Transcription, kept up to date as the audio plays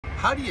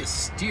How do you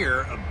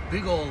steer a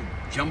big old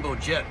jumbo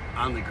jet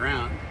on the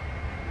ground?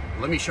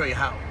 Let me show you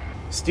how.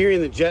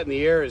 Steering the jet in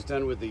the air is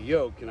done with the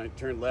yoke, and I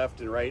turn left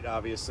and right,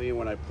 obviously, and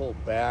when I pull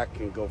back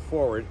and go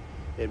forward,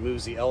 it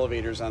moves the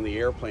elevators on the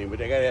airplane,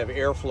 but I gotta have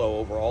airflow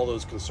over all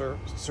those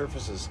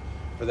surfaces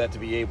for that to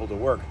be able to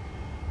work.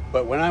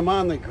 But when I'm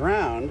on the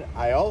ground,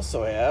 I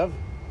also have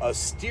a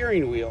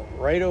steering wheel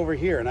right over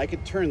here, and I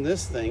could turn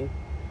this thing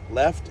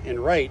left and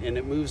right, and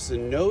it moves the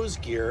nose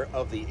gear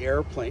of the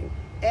airplane.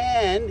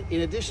 And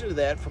in addition to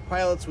that, for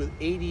pilots with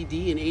ADD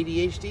and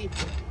ADHD,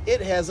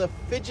 it has a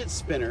fidget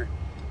spinner.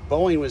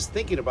 Boeing was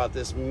thinking about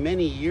this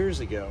many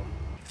years ago.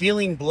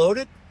 Feeling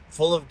bloated,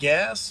 full of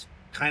gas,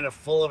 kind of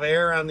full of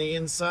air on the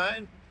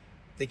inside?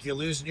 Think you're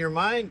losing your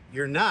mind?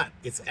 You're not.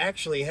 It's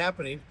actually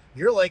happening.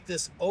 You're like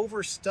this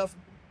overstuffed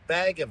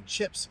bag of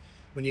chips.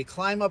 When you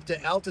climb up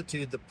to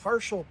altitude, the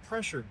partial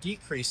pressure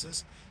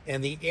decreases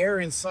and the air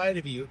inside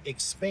of you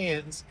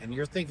expands, and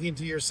you're thinking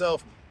to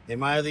yourself,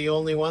 am I the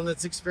only one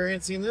that's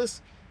experiencing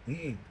this?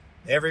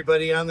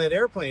 Everybody on that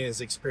airplane is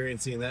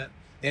experiencing that.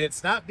 And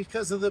it's not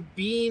because of the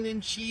bean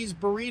and cheese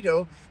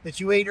burrito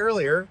that you ate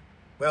earlier.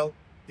 Well,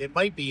 it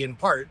might be in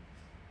part.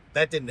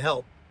 That didn't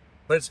help.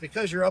 But it's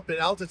because you're up at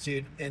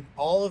altitude and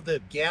all of the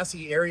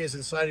gassy areas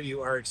inside of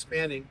you are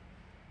expanding.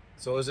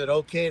 So is it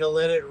okay to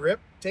let it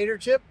rip, Tater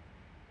Chip?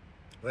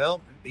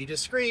 Well, be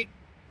discreet,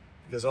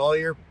 because all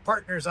your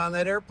partners on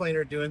that airplane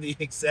are doing the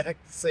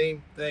exact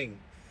same thing.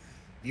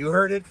 You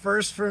heard it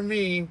first from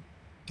me,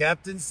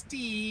 Captain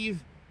Steve.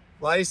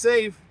 Fly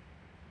safe.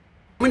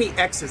 How many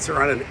exits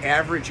are on an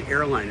average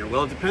airliner?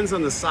 Well, it depends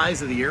on the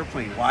size of the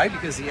airplane. Why?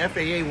 Because the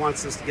FAA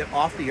wants us to get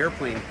off the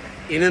airplane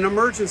in an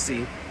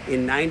emergency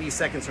in 90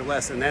 seconds or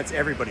less, and that's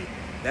everybody.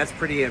 That's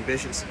pretty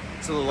ambitious.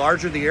 So the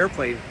larger the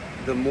airplane,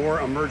 the more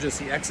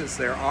emergency exits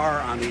there are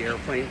on the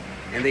airplane,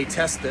 and they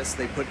test this.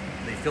 They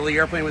fill the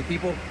airplane with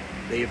people,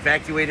 they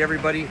evacuate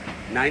everybody,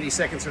 90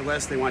 seconds or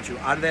less. They want you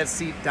out of that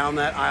seat, down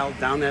that aisle,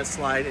 down that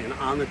slide, and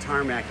on the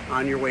tarmac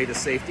on your way to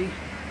safety.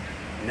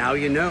 Now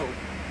you know.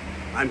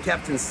 I'm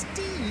Captain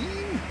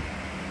Steve.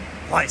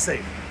 Fly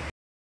safe.